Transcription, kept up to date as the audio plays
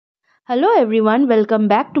Hello everyone, welcome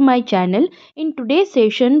back to my channel. In today's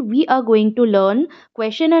session, we are going to learn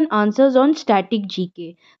question and answers on static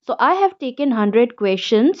GK. So I have taken 100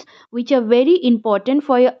 questions which are very important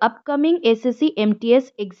for your upcoming SSC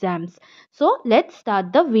MTS exams. So let's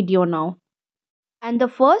start the video now. And the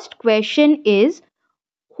first question is,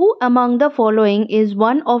 who among the following is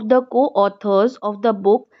one of the co-authors of the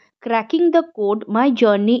book Cracking the Code: My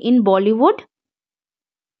Journey in Bollywood?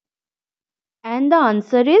 And the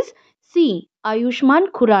answer is C. Ayushmann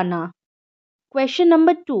Khurrana. Question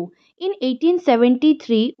number 2. In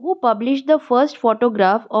 1873, who published the first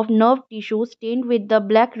photograph of nerve tissue stained with the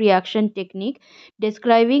black reaction technique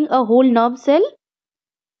describing a whole nerve cell?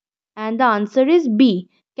 And the answer is B.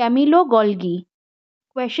 Camillo Golgi.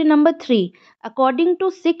 Question number 3. According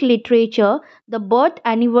to Sikh literature, the birth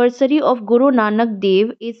anniversary of Guru Nanak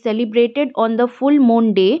Dev is celebrated on the full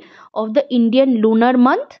moon day of the Indian lunar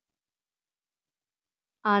month?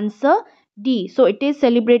 Answer D. So it is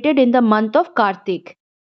celebrated in the month of Kartik.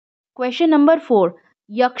 Question number 4.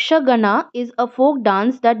 Yakshagana is a folk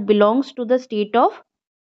dance that belongs to the state of?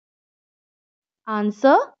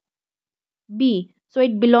 Answer B. So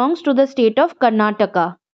it belongs to the state of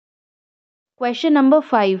Karnataka. Question number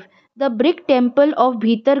 5. The brick temple of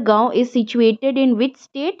Bhitargaon is situated in which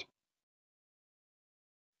state?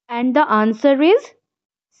 And the answer is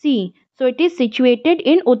C. So it is situated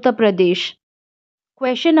in Uttar Pradesh.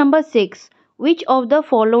 Question number 6. Which of the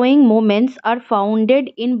following movements are founded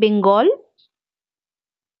in Bengal?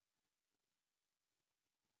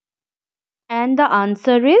 And the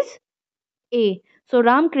answer is A. So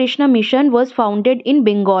Ramakrishna Mission was founded in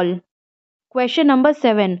Bengal. Question number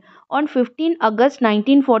 7. On 15 August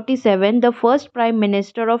 1947, the first Prime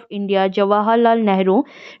Minister of India, Jawaharlal Nehru,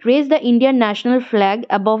 raised the Indian national flag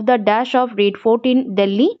above the dash of Red Fort in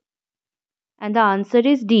Delhi. And the answer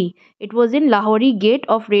is D. It was in Lahori Gate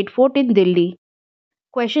of Red Fort in Delhi.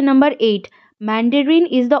 Question number 8. Mandarin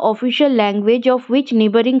is the official language of which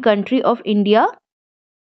neighboring country of India?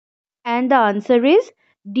 And the answer is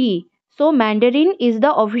D. So Mandarin is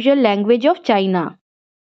the official language of China.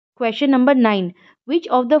 Question number 9. Which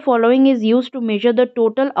of the following is used to measure the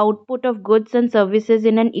total output of goods and services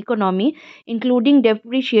in an economy, including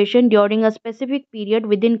depreciation during a specific period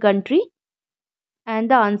within country?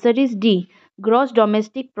 And the answer is D. Gross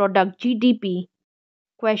domestic product, GDP.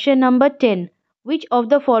 Question number 10. Which of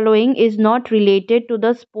the following is not related to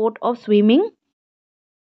the sport of swimming?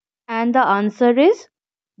 And the answer is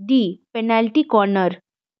D. Penalty corner.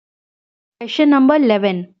 Question number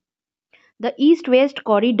 11. The East-West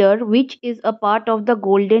Corridor, which is a part of the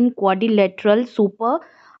Golden Quadrilateral Super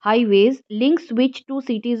Highways, links which two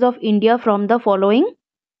cities of India from the following?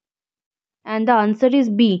 And the answer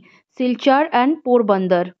is B. Silchar and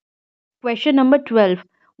Porbandar. Question number 12.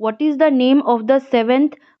 What is the name of the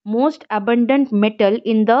seventh most abundant metal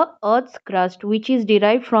in the Earth's crust, which is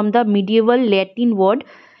derived from the medieval Latin word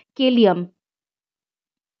kalium?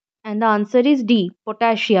 And the answer is D.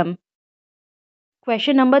 Potassium.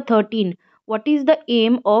 Question number 13. What is the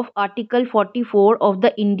aim of Article 44 of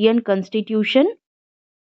the Indian Constitution?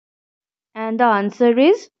 And the answer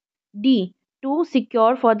is D. To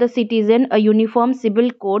secure for the citizen a uniform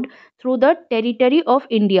civil code through the territory of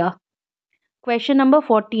India. Question number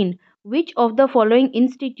 14. Which of the following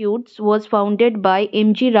institutes was founded by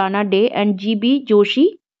M.G. Ranade and G.B.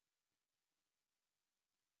 Joshi?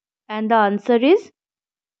 And the answer is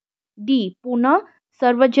D. Pune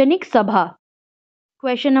Sarvajanik Sabha.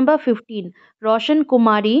 Question number 15. Roshan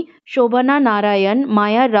Kumari, Shobhana Narayan,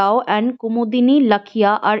 Maya Rao and Kumudini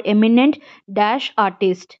Lakhia are eminent dash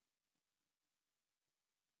artists.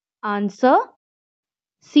 Answer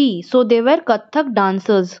C. So they were Kathak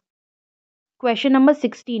dancers. Question number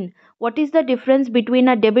 16. What is the difference between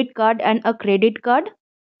a debit card and a credit card?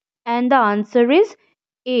 And the answer is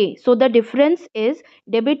A. So the difference is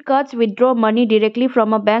debit cards withdraw money directly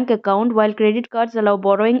from a bank account while credit cards allow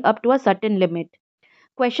borrowing up to a certain limit.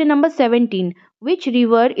 Question number 17. Which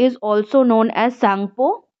river is also known as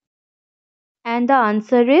Sangpo? And the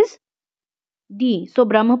answer is D. So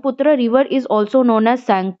Brahmaputra river is also known as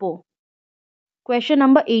Sangpo. Question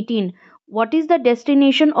number 18. What is the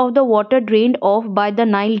destination of the water drained off by the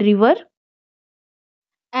Nile river?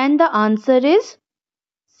 And the answer is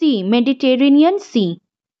C. Mediterranean Sea.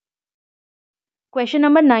 Question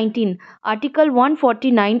number 19. Article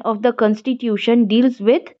 149 of the Constitution deals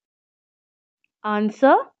with?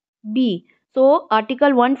 Answer B. So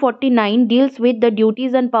Article 149 deals with the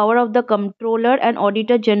duties and power of the Comptroller and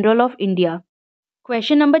Auditor General of India.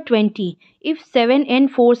 Question number 20. If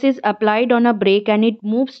 7N force is applied on a brake and it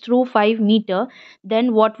moves through 5 meter,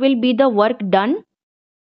 then what will be the work done?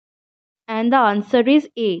 And the answer is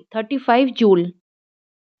A, 35 Joule.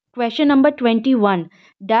 Question number 21.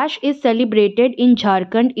 Dash is celebrated in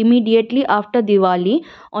Jharkhand immediately after Diwali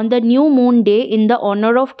on the new moon day in the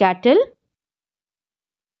honor of cattle.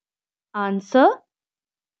 Answer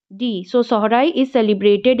D. So Sohrai is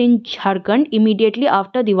celebrated in Jharkhand immediately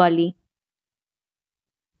after Diwali.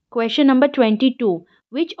 Question number 22.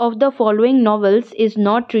 Which of the following novels is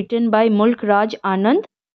not written by Mulk Raj Anand?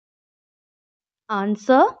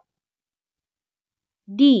 Answer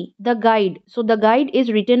D. The Guide. So the Guide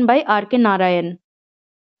is written by R.K. Narayan.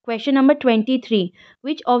 Question number 23.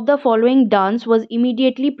 Which of the following dance was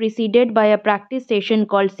immediately preceded by a practice session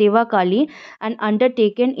called Seva Kali and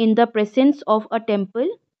undertaken in the presence of a temple?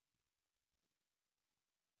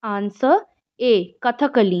 Answer A.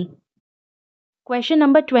 Kathakali. Question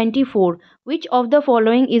number 24. Which of the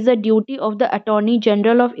following is a duty of the Attorney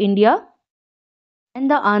General of India?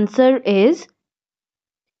 And the answer is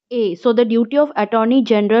A. So the duty of Attorney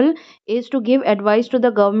General is to give advice to the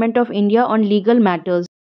Government of India on legal matters.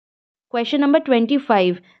 Question number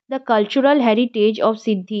 25. The cultural heritage of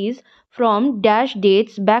Siddhis from dash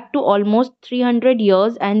dates back to almost 300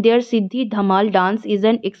 years and their Siddhi Dhamal dance is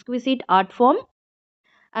an exquisite art form.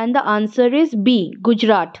 And the answer is B.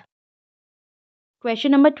 Gujarat.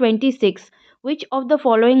 Question number 26. Which of the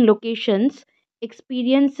following locations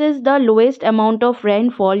experiences the lowest amount of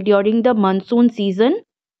rainfall during the monsoon season?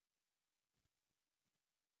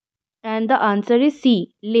 And the answer is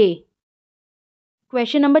C. Leh.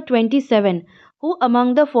 Question number 27. Who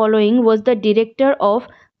among the following was the director of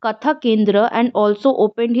Katha Kendra and also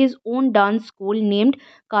opened his own dance school named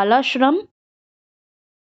Kalashram?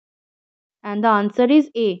 And the answer is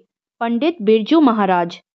A. Pandit Birju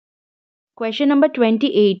Maharaj. Question number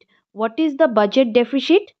 28. What is the budget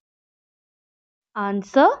deficit?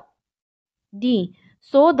 Answer D.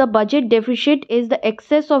 So the budget deficit is the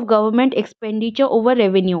excess of government expenditure over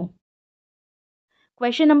revenue.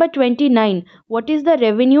 Question number 29. What is the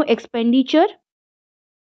revenue expenditure?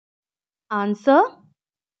 Answer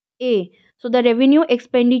A. So the revenue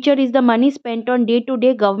expenditure is the money spent on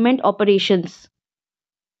day-to-day government operations.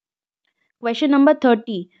 Question number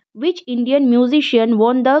 30. Which Indian musician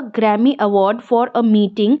won the Grammy Award for a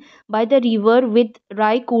meeting by the river with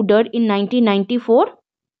Rai Kuder in 1994?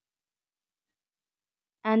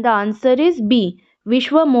 And the answer is B.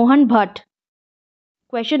 Vishwa Mohan Bhatt.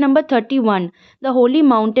 Question number 31. The holy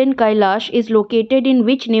mountain Kailash is located in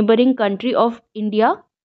which neighboring country of India?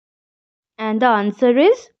 And the answer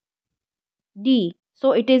is D.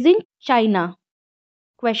 So it is in China.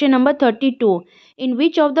 Question number 32. In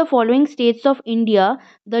which of the following states of India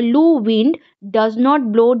the Lu wind does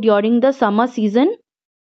not blow during the summer season?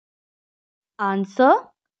 Answer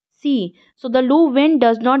C. So the Lu wind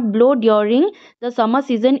does not blow during the summer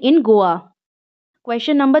season in Goa.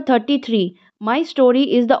 Question number 33. My Story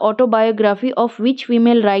is the autobiography of which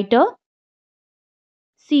female writer?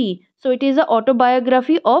 C. So it is the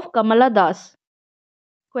autobiography of Kamala Das.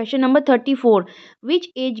 Question number 34. Which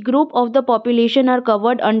age group of the population are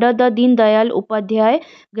covered under the Deen Dayal Upadhyay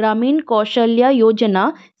Gramin Kaushalya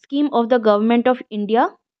Yojana scheme of the Government of India?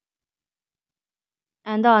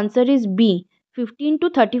 And the answer is B. 15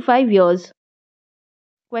 to 35 years.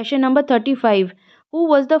 Question number 35. Who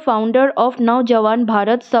was the founder of Naujawan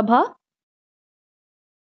Bharat Sabha?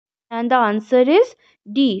 And the answer is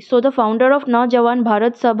D. So the founder of Naujawan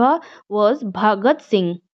Bharat Sabha was Bhagat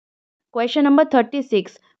Singh. Question number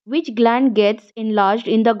 36. Which gland gets enlarged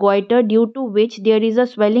in the goiter due to which there is a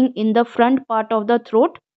swelling in the front part of the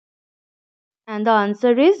throat? And the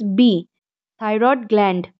answer is B. Thyroid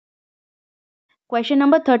gland. Question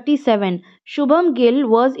number 37. Shubham Gill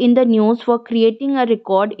was in the news for creating a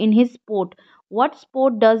record in his sport. What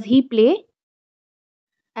sport does he play?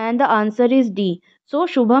 And the answer is D. So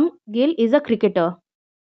Shubham Gill is a cricketer.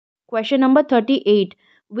 Question number 38.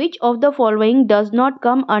 Which of the following does not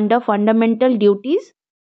come under fundamental duties?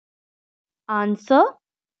 Answer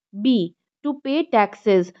B. To pay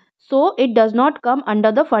taxes. So it does not come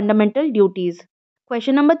under the fundamental duties.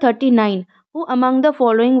 Question number 39. Who among the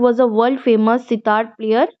following was a world famous sitar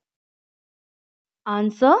player?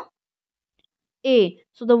 Answer A.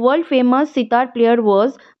 So the world famous sitar player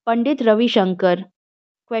was Pandit Ravi Shankar.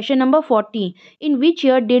 Question number 40. In which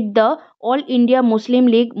year did the All India Muslim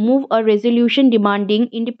League move a resolution demanding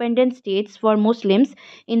independent states for Muslims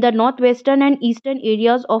in the northwestern and eastern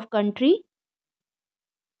areas of country?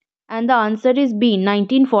 And the answer is B.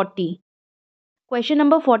 1940. Question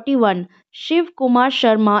number 41. Shiv Kumar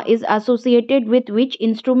Sharma is associated with which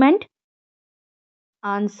instrument?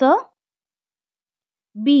 Answer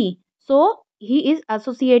B. So he is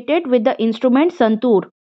associated with the instrument santoor.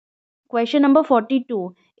 Question number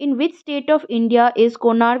 42. In which state of India is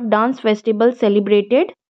Konark Dance Festival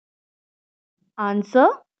celebrated? Answer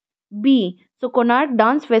B. So Konark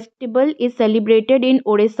Dance Festival is celebrated in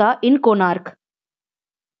Odisha in Konark.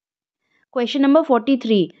 Question number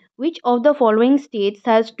 43. Which of the following states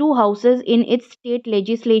has two houses in its state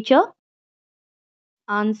legislature?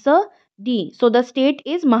 Answer D. So the state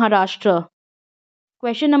is Maharashtra.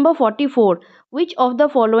 Question number 44. Which of the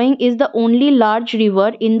following is the only large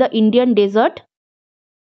river in the Indian desert?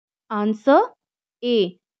 Answer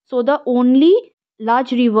A. So the only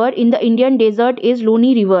large river in the Indian desert is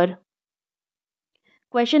Loni River.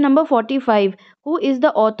 Question number 45. Who is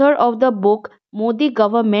the author of the book Modi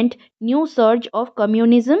Government New Surge of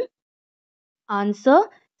Communism? Answer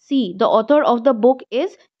C. The author of the book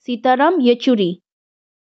is Sitaram Yechuri.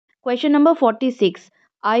 Question number 46.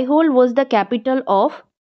 Aihole was the capital of?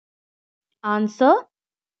 Answer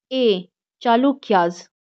A. Chalukyas.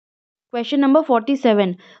 Question number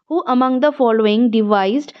 47. Who among the following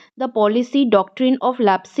devised the policy doctrine of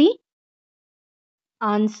Lapsi?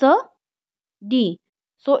 Answer D.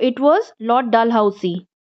 So it was Lord Dalhousie.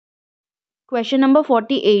 Question number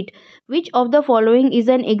 48. Which of the following is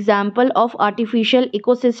an example of artificial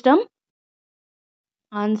ecosystem?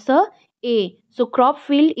 Answer A. So crop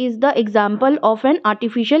field is the example of an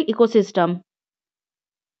artificial ecosystem.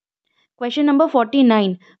 Question number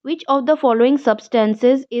 49. Which of the following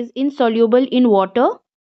substances is insoluble in water?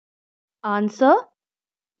 Answer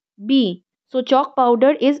B. So chalk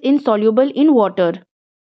powder is insoluble in water.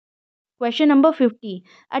 Question number 50.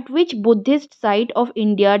 At which Buddhist site of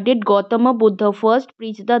India did Gautama Buddha first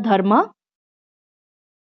preach the Dharma?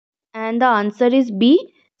 And the answer is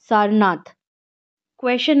B. Sarnath.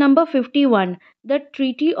 Question number 51. The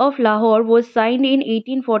Treaty of Lahore was signed in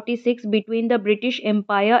 1846 between the British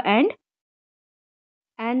Empire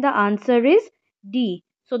and the answer is D.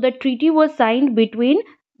 So the treaty was signed between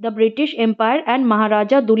the British Empire and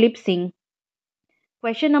Maharaja Dulip Singh.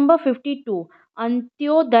 Question number 52.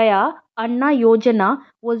 Antyodaya Anna Yojana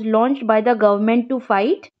was launched by the government to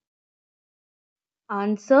fight?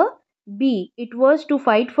 Answer B. It was to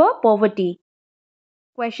fight for poverty.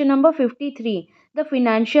 Question number 53. The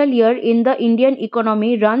financial year in the Indian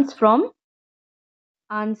economy runs from?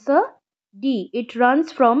 Answer D. It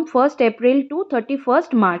runs from 1st April to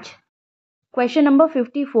 31st March. Question number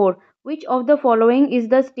 54. Which of the following is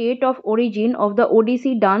the state of origin of the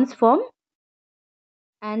Odissi dance form?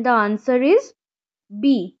 And the answer is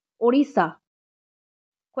B. Odisha.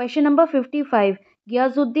 Question number 55.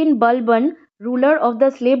 Ghiasuddin Balban, ruler of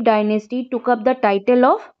the slave dynasty, took up the title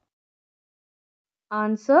of?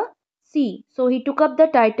 Answer C. So he took up the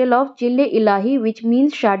title of Jille Ilahi, which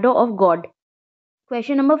means shadow of God.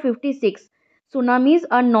 Question number 56. Tsunamis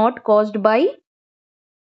are not caused by?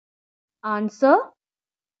 Answer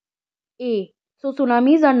A. So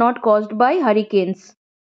tsunamis are not caused by hurricanes.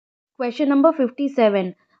 Question number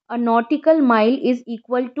 57. A nautical mile is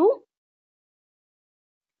equal to?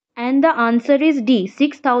 And the answer is D.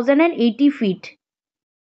 6080 feet.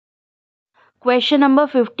 Question number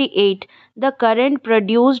 58. The current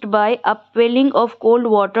produced by upwelling of cold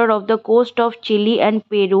water of the coast of Chile and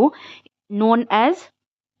Peru known as?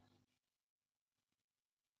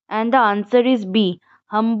 And the answer is B.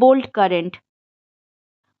 Humboldt current.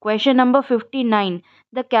 Question number 59.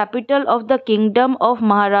 The capital of the kingdom of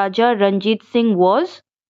Maharaja Ranjit Singh was?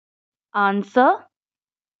 Answer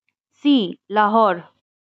C. Lahore.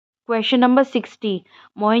 Question number 60.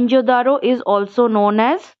 Mohenjo-daro is also known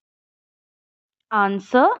as?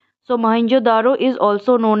 Answer. So Mohenjo-daro is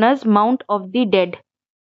also known as Mount of the Dead.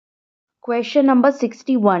 Question number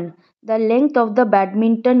 61. The length of the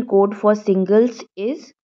badminton court for singles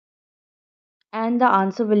is? And the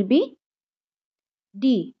answer will be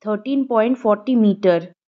D. 13.40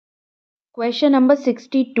 meter. Question number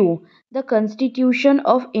 62. The Constitution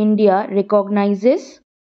of India recognizes?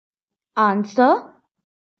 Answer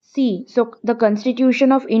C. So the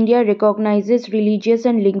Constitution of India recognizes religious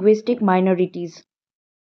and linguistic minorities.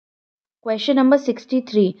 Question number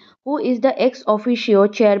 63. Who is the ex officio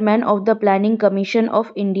chairman of the Planning Commission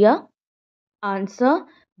of India? Answer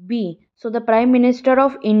B. So the Prime Minister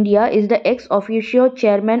of India is the ex officio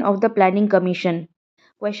chairman of the Planning Commission.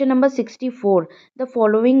 Question number 64. The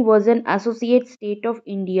following was an associate state of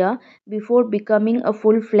India before becoming a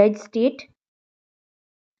full-fledged state?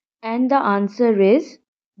 And the answer is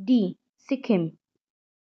D. Sikkim.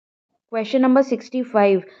 Question number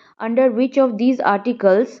 65. Under which of these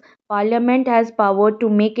articles Parliament has power to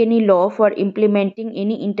make any law for implementing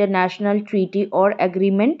any international treaty or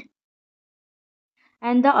agreement?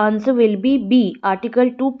 And the answer will be B.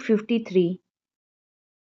 Article 253.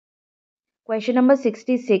 Question number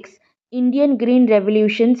 66. Indian Green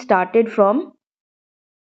Revolution started from?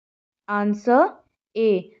 Answer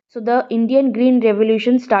A. So the Indian Green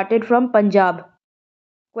Revolution started from Punjab.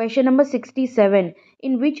 Question number 67.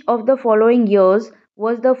 In which of the following years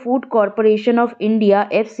was the Food Corporation of India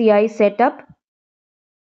FCI set up?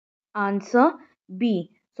 Answer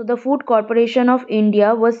B. So the Food Corporation of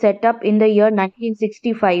India was set up in the year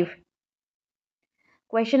 1965.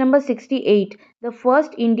 Question number 68. The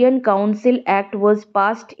first Indian Council Act was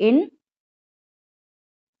passed in?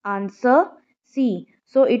 Answer C.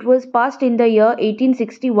 So it was passed in the year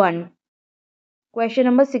 1861. Question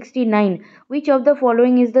number 69. Which of the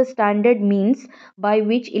following is the standard means by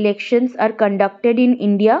which elections are conducted in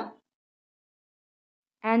India?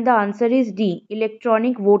 And the answer is D.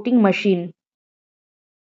 Electronic voting machine.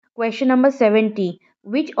 Question number 70.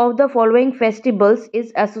 Which of the following festivals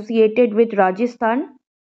is associated with Rajasthan?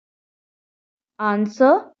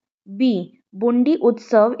 Answer B. Bundi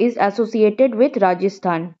Utsav is associated with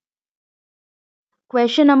Rajasthan.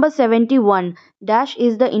 Question number 71. Dash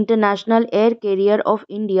is the international air carrier of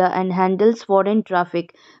India and handles foreign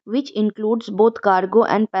traffic, which includes both cargo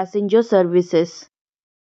and passenger services.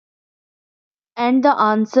 And the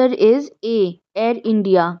answer is A. Air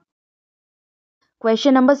India.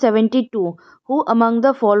 Question number 72. Who among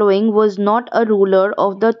the following was not a ruler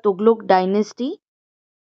of the Tughlaq dynasty?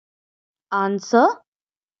 Answer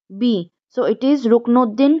B. So it is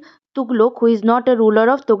Ruknuddin Tughlaq who is not a ruler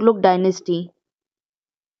of Tughlaq dynasty.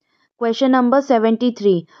 Question number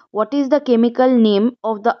 73. What is the chemical name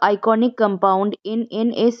of the iconic compound in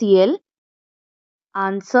NaCl?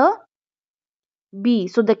 Answer B.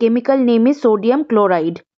 So the chemical name is sodium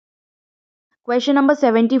chloride. Question number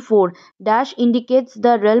 74. Dash indicates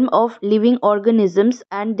the realm of living organisms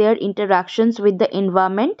and their interactions with the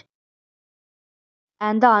environment.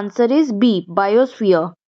 And the answer is B.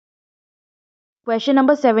 Biosphere. Question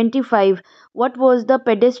number 75. What was the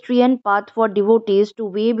pedestrian path for devotees to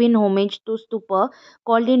wave in homage to stupa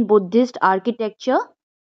called in Buddhist architecture?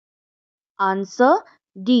 Answer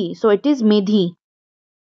D. So it is Medhi.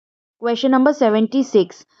 Question number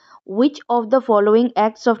 76. Which of the following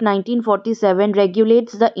acts of 1947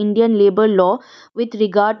 regulates the Indian labor law with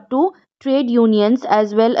regard to trade unions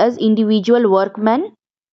as well as individual workmen?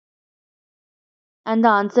 And the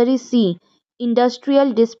answer is C.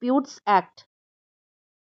 Industrial Disputes Act.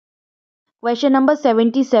 Question number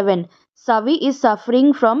 77. Savi is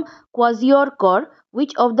suffering from kwashiorkor.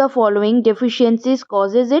 Which of the following deficiencies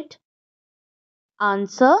causes it?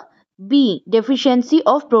 Answer B. Deficiency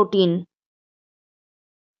of protein.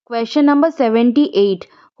 Question number 78.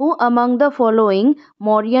 Who among the following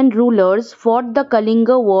Mauryan rulers fought the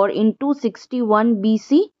Kalinga War in 261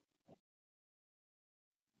 BC?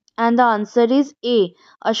 And the answer is A.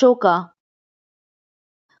 Ashoka.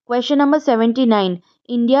 Question number 79.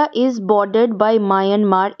 India is bordered by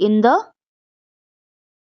Myanmar in the?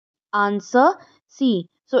 Answer C.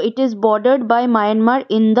 So it is bordered by Myanmar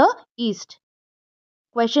in the east.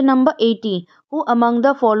 Question number 80. Who among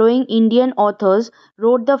the following Indian authors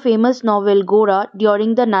wrote the famous novel Gora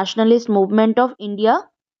during the nationalist movement of India?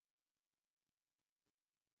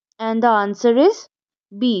 And the answer is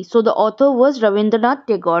B. So the author was Rabindranath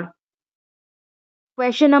Tagore.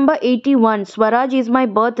 Question number 81. Swaraj is my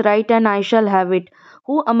birthright and I shall have it.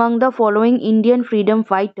 Who among the following Indian freedom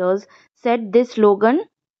fighters said this slogan?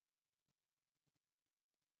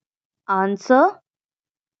 Answer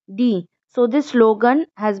D. So this slogan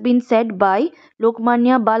has been said by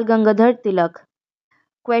Lokmanya Bal Gangadhar Tilak.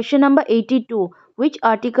 Question number 82. Which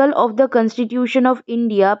article of the Constitution of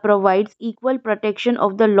India provides equal protection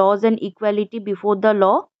of the laws and equality before the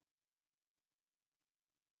law?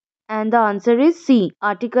 And the answer is C.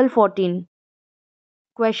 Article 14.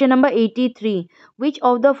 Question number 83. Which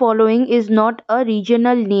of the following is not a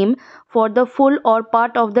regional name for the full or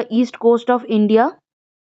part of the east coast of India?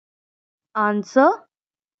 Answer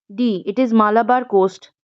D. It is Malabar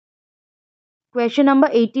coast. Question number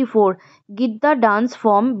 84. Gidda dance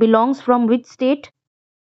form belongs from which state?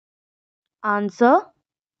 Answer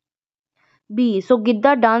B. So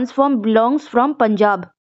Gidda dance form belongs from Punjab.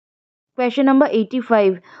 Question number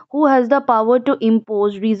 85. Who has the power to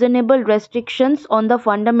impose reasonable restrictions on the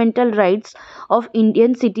fundamental rights of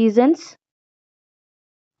Indian citizens?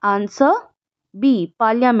 Answer B.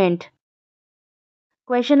 Parliament.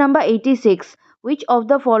 Question number 86. Which of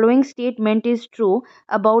the following statement is true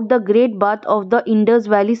about the Great Bath of the Indus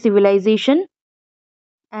Valley Civilization?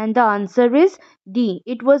 And the answer is D.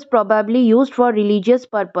 It was probably used for religious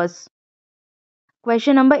purpose.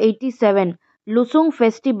 Question number 87. Lusung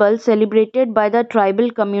festival celebrated by the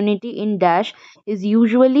tribal community in Dash is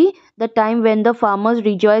usually the time when the farmers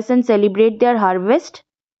rejoice and celebrate their harvest.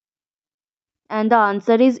 And the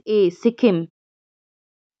answer is A. Sikkim.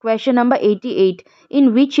 Question number 88.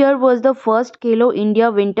 In which year was the first Khelo India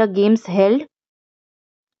Winter Games held?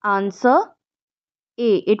 Answer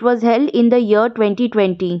A. It was held in the year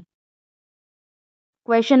 2020.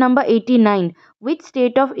 Question number 89. Which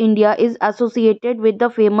state of India is associated with the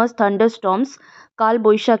famous thunderstorms Kal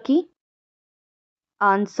Boishakhi?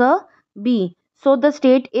 Answer B. So the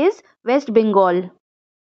state is West Bengal.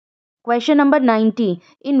 Question number 90.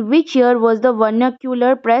 In which year was the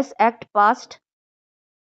Vernacular Press Act passed?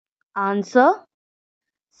 Answer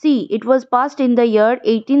C. It was passed in the year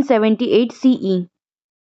 1878 CE.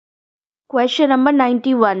 Question number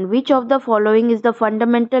 91. Which of the following is the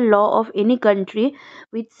fundamental law of any country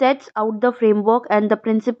which sets out the framework and the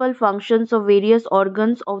principal functions of various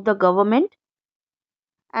organs of the government?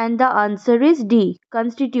 And the answer is D.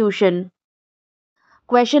 Constitution.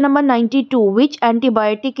 Question number 92. Which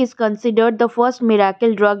antibiotic is considered the first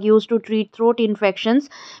miracle drug used to treat throat infections,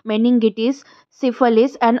 meningitis,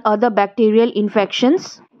 syphilis, and other bacterial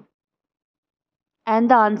infections? And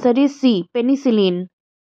the answer is C. Penicillin.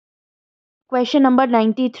 Question number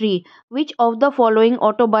 93. Which of the following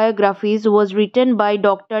autobiographies was written by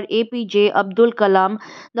Dr. APJ Abdul Kalam,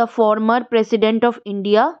 the former President of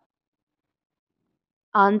India?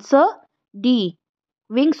 Answer D.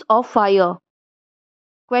 Wings of Fire.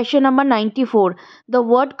 Question number 94. The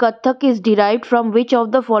word Kathak is derived from which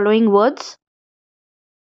of the following words?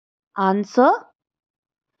 Answer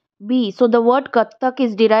B. So the word Kathak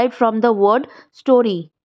is derived from the word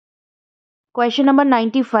story. Question number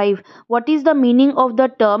 95. What is the meaning of the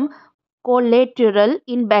term collateral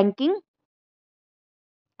in banking?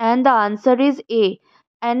 And the answer is A.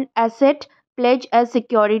 An asset pledged as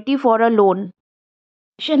security for a loan.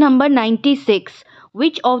 Question number 96.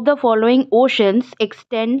 Which of the following oceans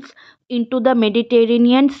extends into the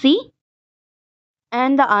Mediterranean Sea?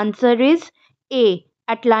 And the answer is A.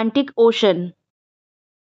 Atlantic Ocean.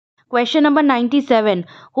 Question number 97.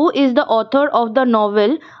 Who is the author of the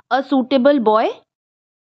novel A Suitable Boy?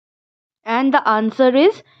 And the answer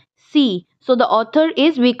is C. So the author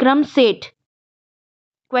is Vikram Seth.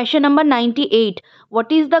 Question number 98. What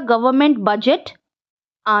is the government budget?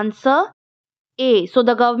 Answer A. So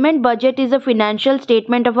the government budget is a financial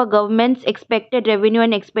statement of a government's expected revenue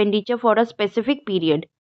and expenditure for a specific period.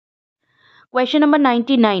 Question number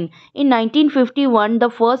 99. In 1951, the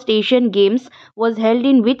first Asian Games was held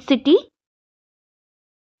in which city?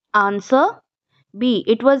 Answer B.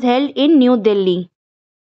 It was held in New Delhi.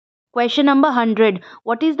 Question number 100.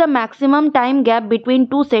 What is the maximum time gap between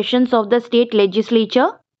two sessions of the state legislature?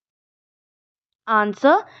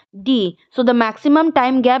 Answer D. So the maximum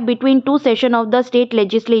time gap between two sessions of the state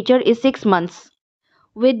legislature is 6 months.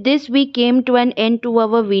 With this we came to an end to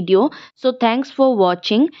our video. So thanks for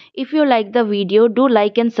watching. If you like the video, do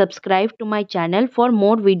like and subscribe to my channel for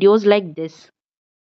more videos like this.